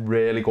yeah,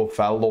 really good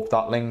fell, loved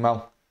that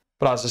Lingmell.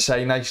 But as I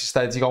say, nice and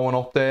steady going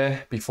up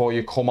there before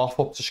you come off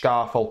up to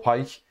Scafell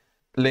Pike.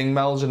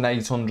 Lingmell's an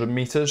 800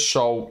 metres,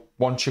 so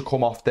once you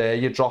come off there,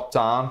 you drop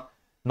down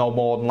no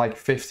more than like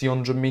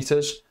 100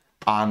 metres,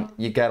 and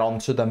you get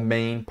onto the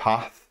main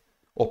path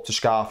up to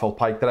Scafell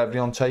Pike that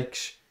everyone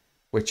takes,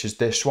 which is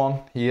this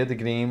one here, the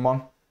green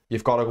one.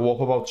 You've got to go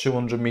up about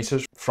 200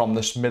 metres from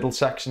this middle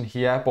section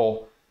here,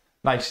 but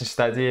nice and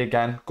steady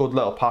again. Good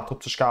little path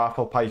up to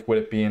Scafell Pike,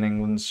 with it being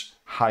England's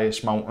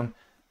highest mountain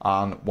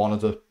and one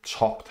of the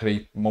top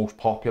 3 most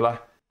popular.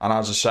 And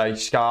as I say,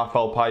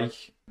 Scafell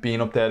Pike,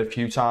 been up there a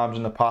few times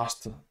in the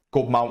past,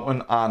 good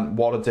mountain. And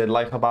what I did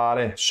like about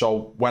it,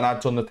 so when I'd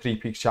done the 3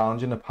 Peaks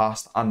Challenge in the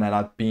past, and then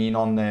I'd been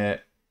on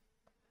there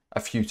a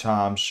few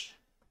times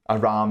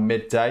around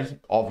midday,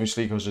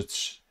 obviously because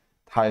it's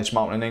the highest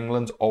mountain in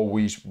England,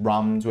 always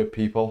rammed with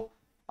people,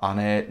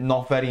 and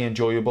not very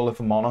enjoyable, if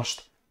I'm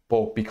honest.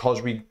 But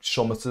because we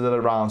summited it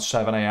around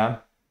 7 AM,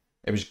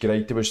 it was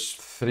great. There was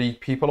 3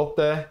 people up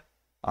there,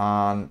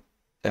 and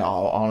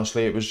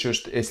honestly, it was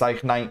just, it's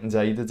like night and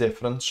day, the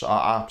difference.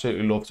 I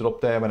absolutely loved it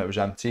up there when it was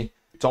empty.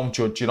 Don't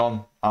judge it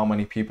on how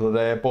many people are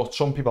there, but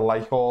some people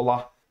like all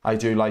that. I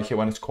do like it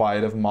when it's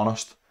quiet, if I'm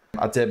honest.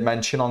 I did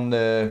mention on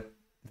the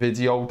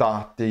video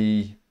that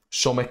the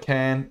summit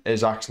cairn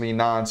is actually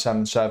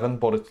 977,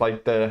 but it's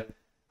like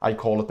I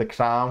call it the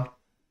crown.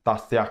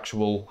 That's the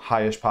actual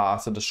highest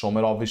part of the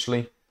summit,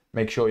 obviously.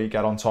 Make sure you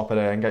get on top of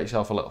there and get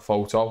yourself a little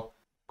photo.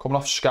 Coming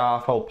off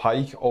Scafell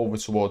Pike over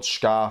towards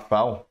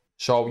Scafell.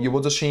 So you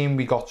would have seen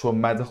we got to a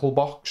medical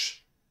box,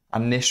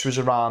 and this was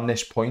around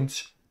this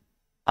point,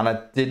 and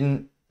I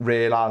didn't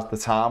realise at the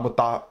time, but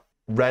that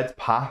red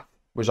path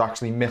was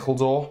actually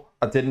Micheldore.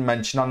 I didn't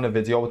mention on the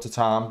video at the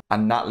time,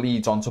 and that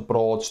leads on to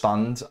Broad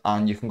Stand,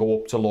 and you can go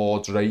up to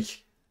Lord's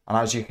Rake. And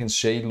as you can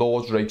see,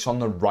 Lord's Rake's on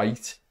the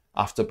right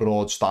after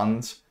Broad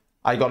Stand.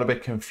 I got a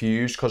bit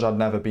confused because I'd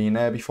never been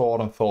there before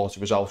and thought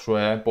it was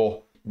elsewhere,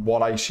 but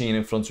what I seen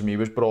in front of me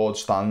was Broad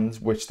Stand,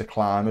 which the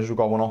climbers were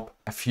going up.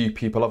 A few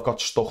people have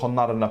got stuck on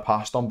that in the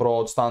past on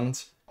Broad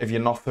Stand. If you're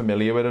not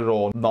familiar with it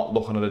or not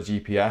looking at a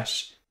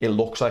GPS, it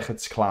looks like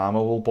it's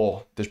climbable,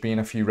 but there's been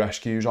a few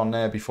rescues on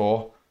there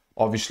before.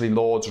 Obviously,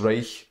 Lord's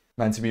Rake,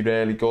 meant to be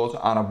really good,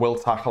 and I will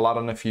tackle that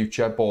in the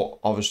future, but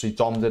obviously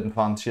Dom didn't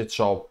fancy it,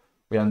 so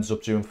we ended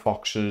up doing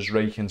Fox's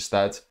Rake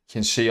instead. You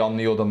can see on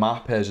the other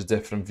map, here's a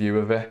different view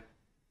of it.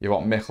 You've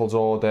got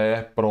Micheldore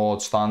there,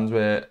 Broad Stand,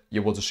 where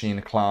you would have seen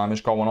the climbers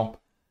going up,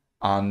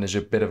 and there's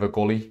a bit of a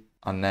gully,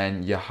 and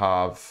then you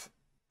have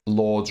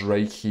Lord's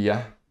Rake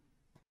here,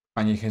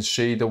 and you can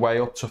see the way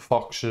up to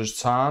Fox's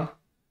Tarn.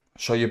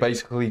 So you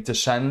basically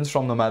descend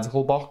from the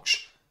medical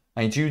box,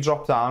 and you do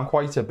drop down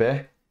quite a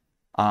bit,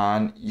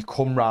 and you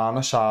come round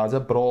the side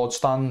of Broad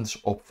Stand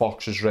up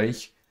Fox's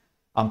Rake,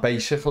 and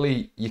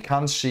basically you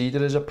can see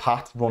there is a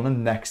path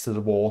running next to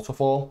the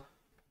waterfall.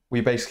 We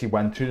basically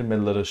went through the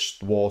middle of this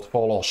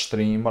waterfall or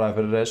stream,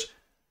 whatever it is,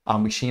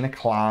 and we seen a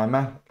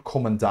climber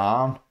coming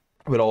down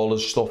with all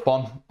his stuff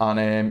on,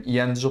 and he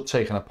ends up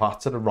taking a path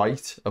to the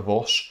right of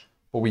us,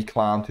 but we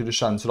climbed through the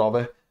centre of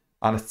it,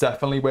 and it's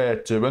definitely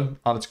worth doing,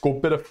 and it's a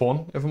good bit of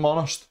fun, if I'm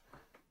honest.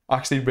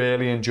 Actually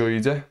really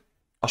enjoyed it.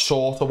 I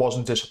sort of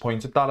wasn't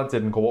disappointed that I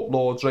didn't go up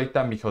Lord's Rake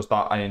then, because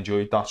I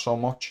enjoyed that so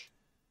much.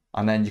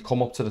 And then you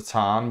come up to the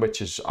tarn,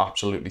 which is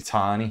absolutely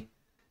tiny.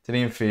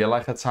 Didn't even feel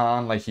like a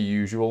tarn like your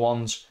usual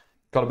ones.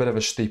 Got a bit of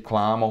a steep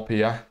climb up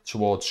here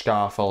towards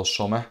Scafell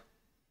summit.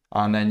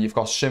 And then you've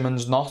got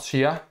Simmons Knot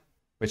here,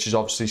 which is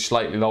obviously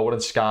slightly lower than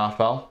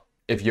Scafell.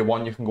 If you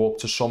want, you can go up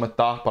to summit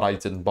that, but I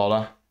didn't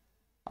bother.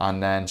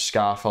 And then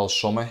Scafell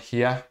summit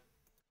here.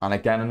 And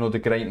again, another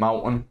great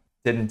mountain.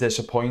 Didn't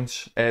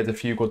disappoint. Heard a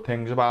few good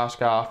things about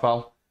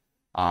Scafell.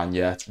 And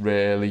yeah, it's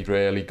really,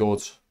 really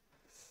good.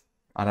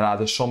 And it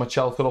had a summit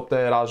shelter up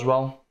there as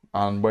well.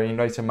 And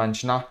Wainwright to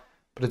mention that.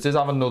 But it did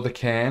have another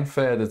cairn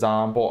further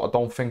down, but I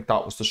don't think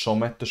that was the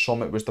summit. The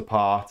summit was the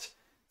part,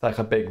 like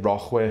a big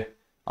rock where,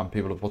 and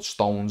people have put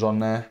stones on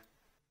there.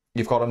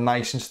 You've got a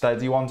nice and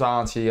steady one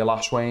down to your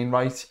last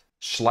Wainwright.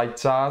 Slight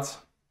side,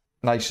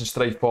 nice and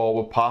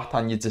straightforward path,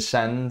 and you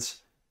descend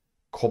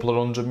a couple of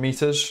 100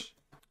 metres.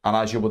 And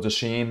as you would have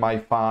seen, my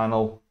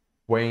final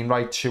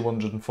Wainwright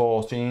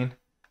 214.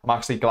 I'm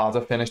actually glad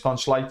I finished on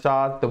slight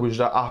side. There was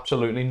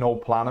absolutely no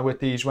planner with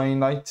these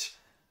Wainwrights,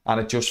 and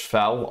it just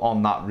fell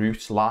on that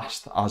route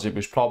last, as it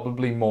was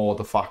probably more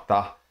the fact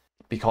that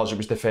because it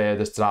was the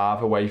furthest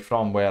drive away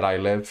from where I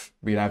live,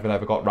 we never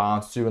ever got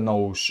round to doing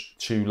those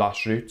 2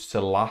 last routes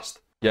till last.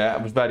 Yeah,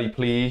 I was very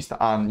pleased,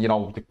 and you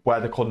know, the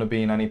weather couldn't have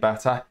been any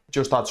better.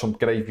 Just had some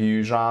great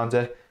views around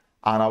it,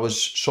 and I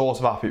was sort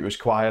of happy it was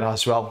quiet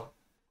as well.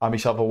 had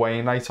myself a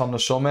Wainwright on the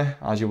summit,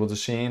 as you would have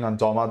seen, and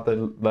Dom had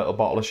the little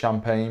bottle of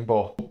champagne,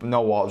 but you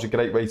know what, it was a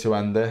great way to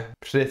end it.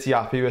 Pretty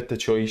happy with the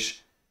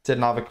choice.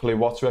 Didn't have a clue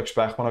what to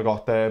expect when I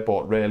got there,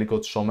 but really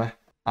good summit.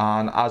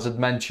 And as I'd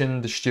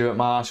mentioned, the Stuart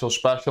Marshall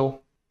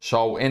special.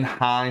 So in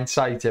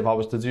hindsight, if I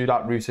was to do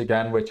that route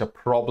again, which I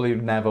probably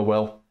never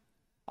will,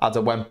 as I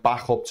went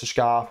back up to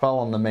Scafell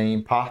on the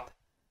main path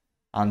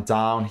and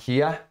down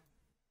here.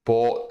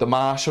 But the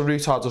Marshall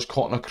route, I was just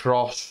cutting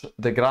across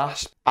the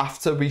grass.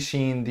 After we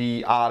seen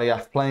the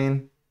RAF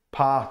Plane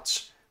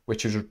Parts,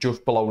 which was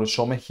just below the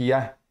summit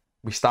here,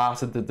 we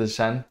started the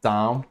descent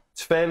down.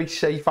 It's fairly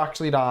safe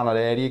actually down that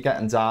area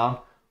getting down,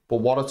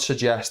 but what I'd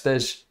suggest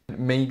is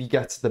maybe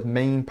get to the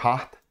main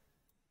path,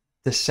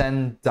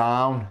 descend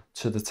down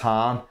to the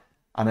town,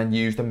 and then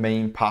use the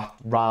main path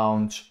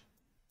round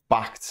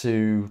back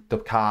to the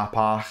car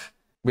park.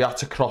 We had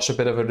to cross a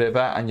bit of a river,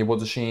 and you would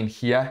have seen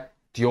here,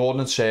 the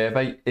Ordnance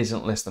Survey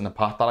isn't listing the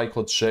path that I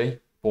could see,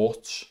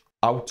 but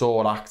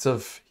Outdoor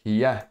Active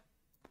here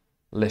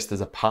listed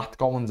a path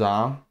going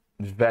down.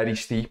 It was very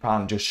steep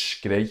and just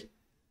scree.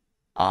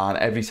 And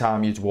every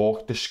time you'd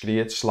walk, the scree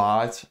would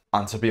slide.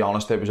 And to be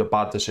honest, it was a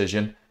bad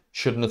decision.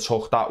 Shouldn't have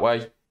took that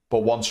way. But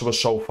once I was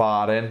so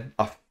far in,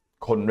 I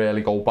couldn't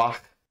really go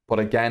back. But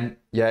again,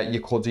 yeah,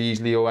 you could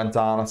easily have went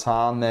down a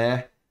turn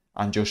there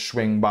and just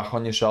swing back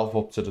on yourself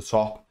up to the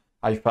top.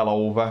 I fell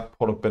over,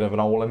 put a bit of an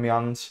hole in my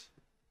hands,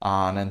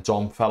 and then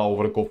Dom fell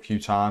over a good few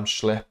times,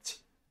 slipped.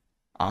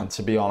 And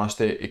to be honest,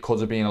 it could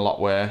have been a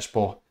lot worse,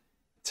 but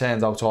it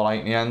turned out all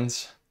right in the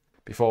end.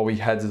 Before we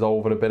headed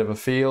over a bit of a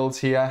field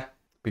here,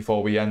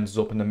 before we ended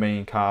up in the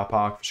main car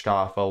park for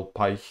Scafell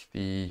Pike,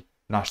 the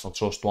National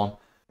Trust one,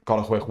 got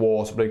a quick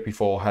water break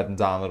before heading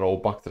down the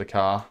road back to the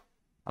car.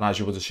 And as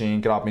you would have seen,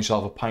 grabbed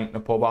myself a pint in the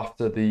pub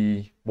after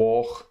the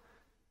walk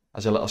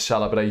as a little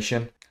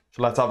celebration.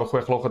 So let's have a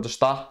quick look at the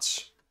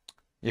stats.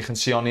 You can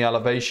see on the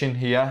elevation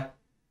here,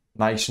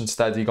 nice and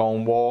steady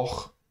going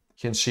walk.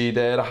 You can see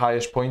there the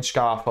highest point,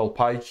 Scafell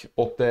Pike,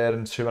 up there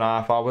in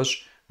 2.5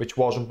 hours, which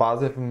wasn't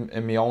bad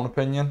in my own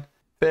opinion.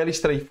 Fairly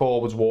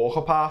straightforward walk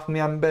apart from the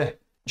end bit.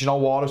 Do you know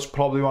what, it's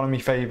probably one of my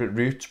favourite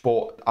routes,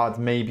 but I'd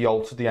maybe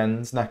alter the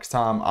ends next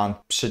time and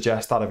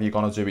suggest that if you're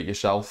going to do it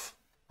yourself.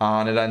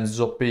 And it ends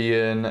up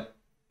being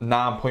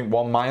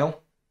 9.1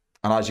 mile.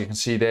 And as you can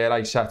see there,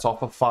 I set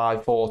off at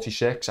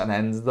 5:46 and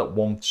ended at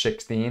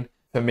 1:16.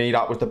 For me,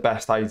 that was the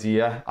best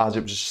idea, as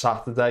it was a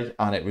Saturday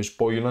and it was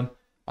boiling.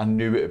 I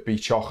knew it would be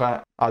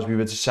chocker. As we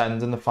were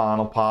descending the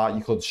final part,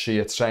 you could see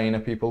a train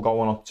of people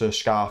going up to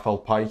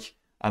Scafell Pike,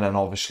 and then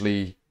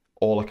obviously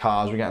all the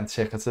cars were getting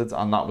ticketed,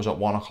 and that was at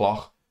 1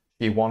 o'clock.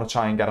 You want to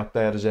try and get up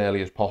there as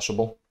early as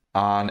possible.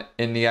 And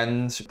in the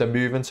end, the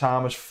moving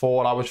time was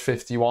 4 hours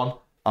 51,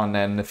 and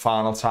then the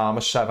final time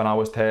was 7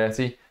 hours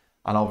 30.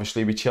 And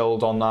obviously we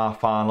chilled on our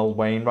final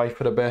Wainwright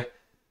for a bit,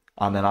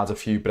 and then had a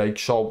few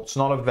breaks. So it's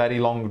not a very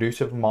long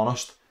route, if I'm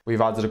honest.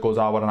 We've added a good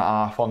hour and a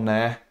half on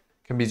there.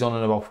 Can be done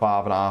in about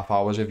 5.5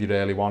 hours if you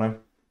really want to.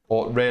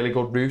 But really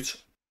good route.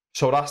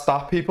 So that's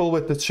that, people,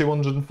 with the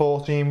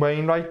 214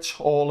 Wainwrights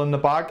all in the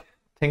bag.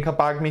 I think I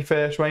bagged my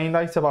first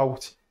Wainwright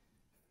about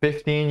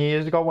 15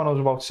 years ago when I was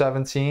about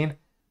 17.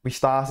 We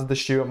started the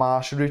Stuart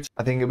Marshall route,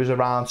 I think it was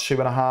around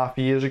 2.5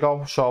 years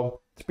ago.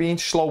 So it's been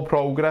slow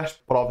progress,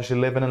 but obviously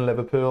living in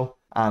Liverpool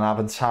and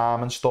having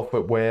time and stuff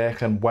with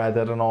work and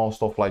weather and all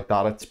stuff like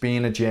that, it's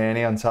been a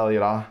journey, I'll tell you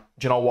that.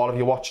 Do you know what, if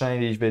you're watching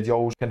any of these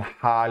videos, I can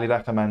highly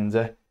recommend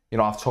it. You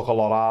know, I've took a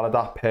lot out of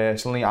that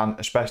personally, and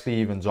especially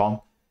even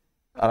Dom.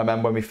 I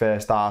remember when we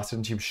first started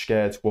and she was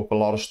scared to go up a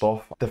lot of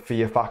stuff. The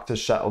fear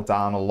factor's settled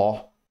down a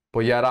lot.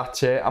 But yeah,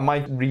 that's it. I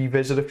might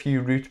revisit a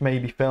few routes,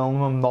 maybe film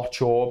them, I'm not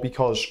sure,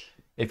 because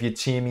if you'd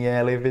seen me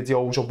earlier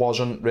videos, I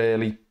wasn't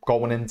really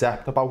going in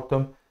depth about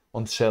them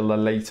until the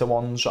later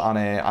ones. And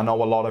I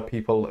know a lot of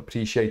people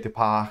appreciate the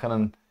parking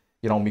and,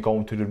 you know, me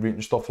going through the route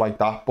and stuff like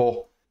that.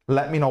 But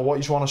let me know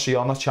what you want to see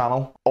on the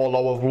channel.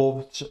 Although I've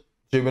loved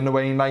doing the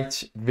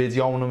Wainwright,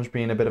 videoing them's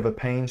been a bit of a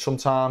pain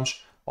sometimes.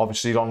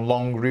 Obviously on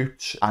long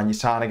routes and you're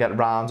trying to get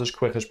around as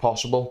quick as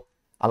possible.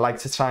 I like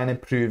to try and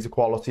improve the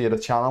quality of the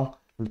channel.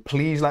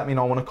 Please let me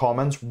know in the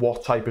comments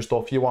what type of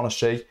stuff you want to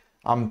see.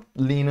 I'm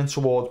leaning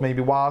towards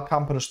maybe wild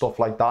camping and stuff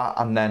like that,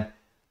 and then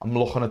I'm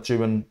looking at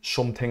doing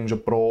some things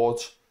abroad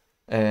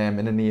in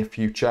the near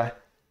future.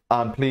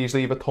 And please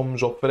leave a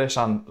thumbs up for this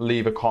and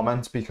leave a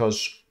comment,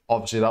 because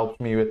obviously it helps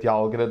me with the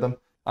algorithm.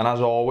 And as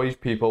always,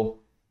 people,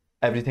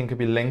 everything can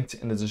be linked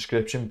in the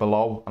description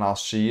below, and I'll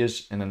see you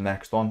in the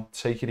next one.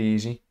 Take it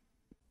easy.